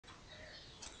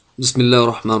Bismillah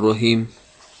ar-Rahman ar-Rahim.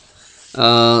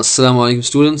 Assalamu alaikum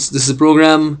students. This is a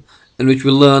program in which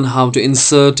we learn how to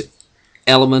insert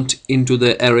element into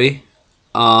the array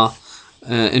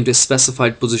into a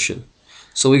specified position.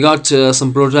 So we got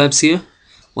some prototypes here.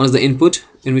 One is the input,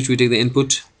 in which we take the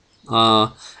input,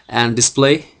 and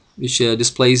display, which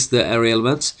displays the array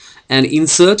elements, and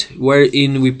insert,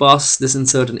 wherein we pass this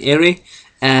insert an array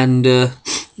and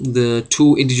the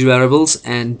two integer variables,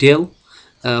 and del,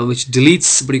 which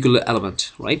deletes a particular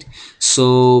element, right?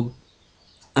 So,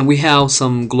 and we have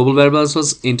some global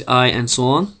variables, int I and so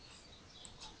on.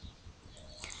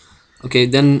 Okay,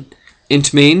 then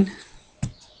int main,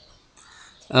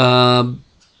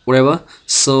 whatever.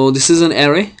 So this is an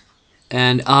array,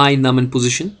 and I, num, and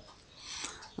position.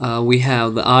 We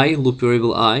have the I, loop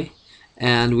variable I,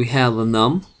 and we have a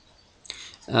num,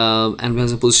 and we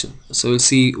have a position. So we'll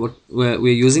see what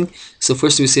we're using. So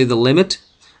first we say the limit,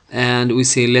 and we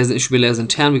say less than, it should be less than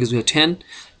 10 because we have 10,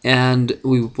 and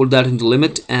we put that into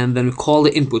limit, and then we call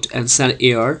the input and set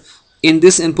AR. In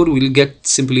this input we'll get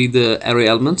simply the array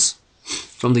elements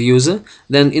from the user.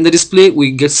 Then in the display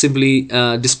we get simply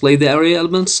display the array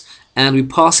elements, and we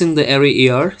pass in the array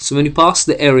AR. So when you pass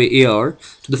the array AR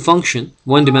to the function,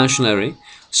 one-dimensional array,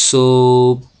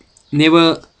 so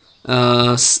never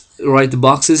write the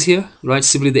boxes here, write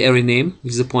simply the array name,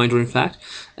 which is a pointer in fact,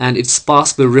 and it's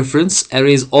passed by reference.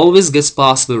 Arrays always gets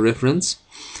passed by reference.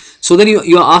 So then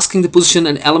you are asking the position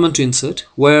and element to insert,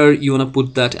 where you want to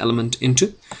put that element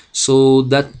into, so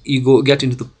that you get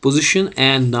into the position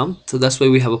and num. So that's why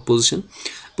we have a position.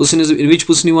 Position is in which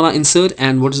position you want to insert,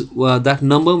 and what is that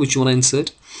number which you want to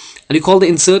insert, and you call the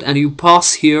insert, and you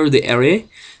pass here the array,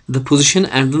 the position,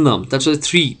 and the num. That's why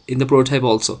 3 in the prototype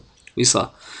also we saw.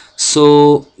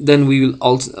 So then we will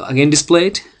also again display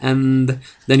it, and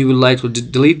then you will like to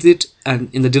delete it, and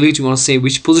in the delete you want to say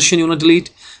which position you want to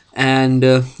delete, and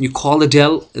you call the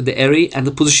del, the array, and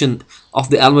the position of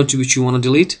the element which you want to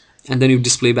delete, and then you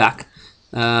display back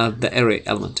the array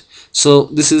element. So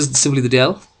this is simply the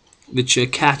del, which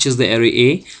catches the array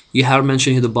A. You have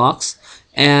mentioned here the box,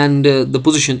 and the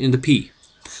position in the P.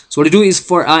 So what you do is,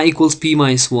 for I equals P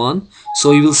minus 1,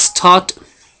 so you will start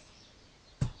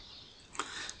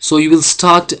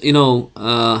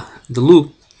the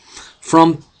loop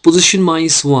from position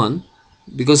minus 1,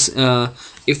 because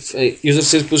if user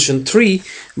says position 3,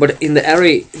 but in the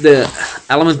array the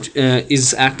element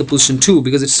is at the position 2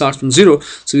 because it starts from 0,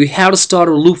 so we have to start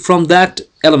a loop from that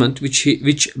element which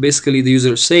basically the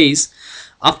user says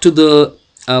up to the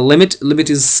limit. Limit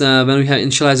is when we have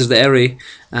initialized the array,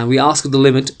 and we ask the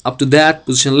limit up to that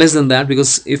position, less than that,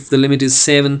 because if the limit is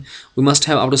 7 we must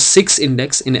have up to 6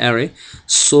 index in array.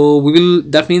 So we will,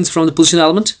 that means from the position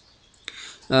element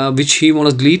which he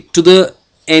wants to delete to the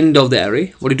end of the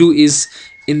array, what you do is,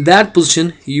 in that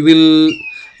position you will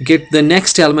get the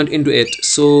next element into it.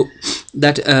 So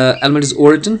that element is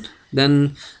overwritten,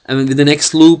 then with the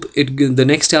next loop the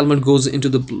next element goes into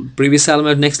the previous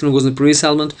element, next element goes in the previous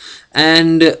element,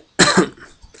 and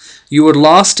your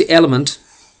last element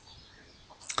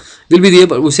will be there,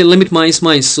 but we say limit minus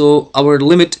minus, so our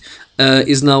limit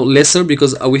is now lesser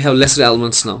because we have lesser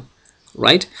elements now,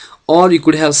 right? Or you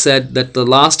could have said that the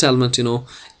last element,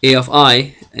 a of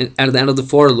I, and at the end of the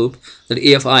for loop, that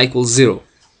a of I equals 0,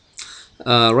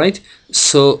 right?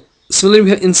 So similarly we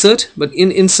have insert, but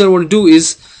in insert what we do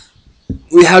is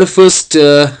we have to first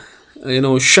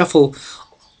shuffle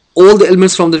all the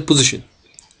elements from that position.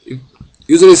 If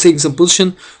user is saying some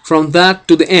position, from that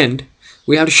to the end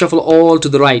we have to shuffle all to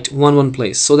the right, one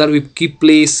place, so that we keep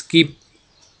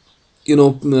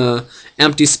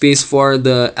empty space for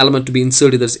the element to be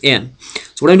inserted, that's n.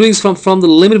 So what I'm doing is from the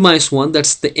limit minus 1,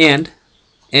 that's the end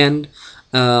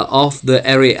of the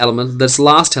array element, that's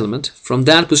last element. From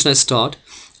that position I start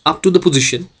up to the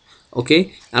position,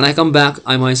 okay, and I come back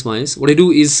I minus minus. What I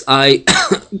do is I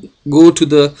go to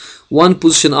the one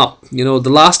position up, the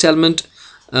last element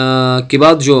के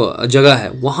बाद जो जगह है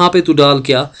वहाँ पे तो डाल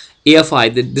क्या a of I.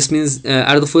 This means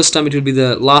at the first time it will be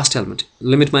the last element.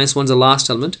 Limit minus 1 is the last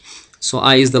element, so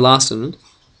I is the last element.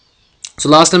 So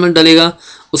last element डालेगा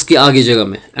उसके आगे जगह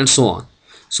में, and so on.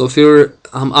 So फिर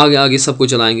हम आगे सबको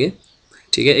चलाएंगे,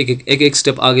 ठीक है, एक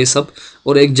स्टेप आगे सब,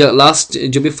 और एक लास्ट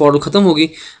जब भी फॉर ख़त्म होगी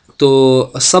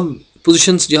तो सब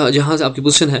पोजीशंस जहाँ से आपकी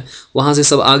पोजीशन है वहाँ से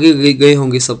सब आगे गए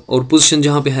होंगे सब, और पोजीशन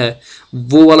जहाँ पे है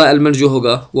वो वाला एलिमेंट जो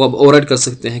होगा वो आप ओवरराइड कर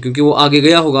सकते हैं क्योंकि वो आगे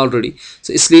गया होगा ऑलरेडी.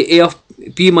 So इसलिए a of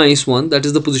p minus 1, that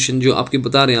is the position जो आपके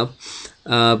बता रहे हैं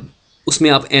आप, उसमें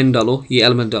आप n डालो, ये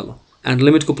एलिमेंट डालो, एंड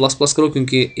लिमिट को प्लस प्लस करो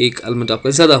क्योंकि एक एलिमेंट आपका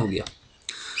ज़्यादा हो गया,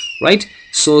 right?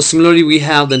 So similarly we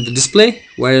have then the display,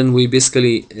 wherein we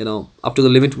basically up to the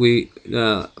limit we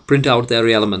print out the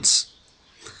array elements.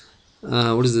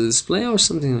 what is the display or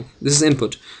something? This is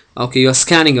input. Okay, you're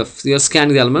scanning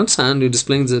the elements and you're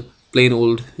displaying the plain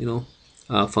old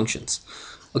functions.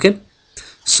 Okay,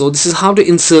 so this is how to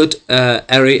insert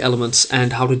array elements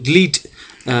and how to delete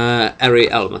array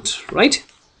element, right?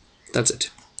 That's it.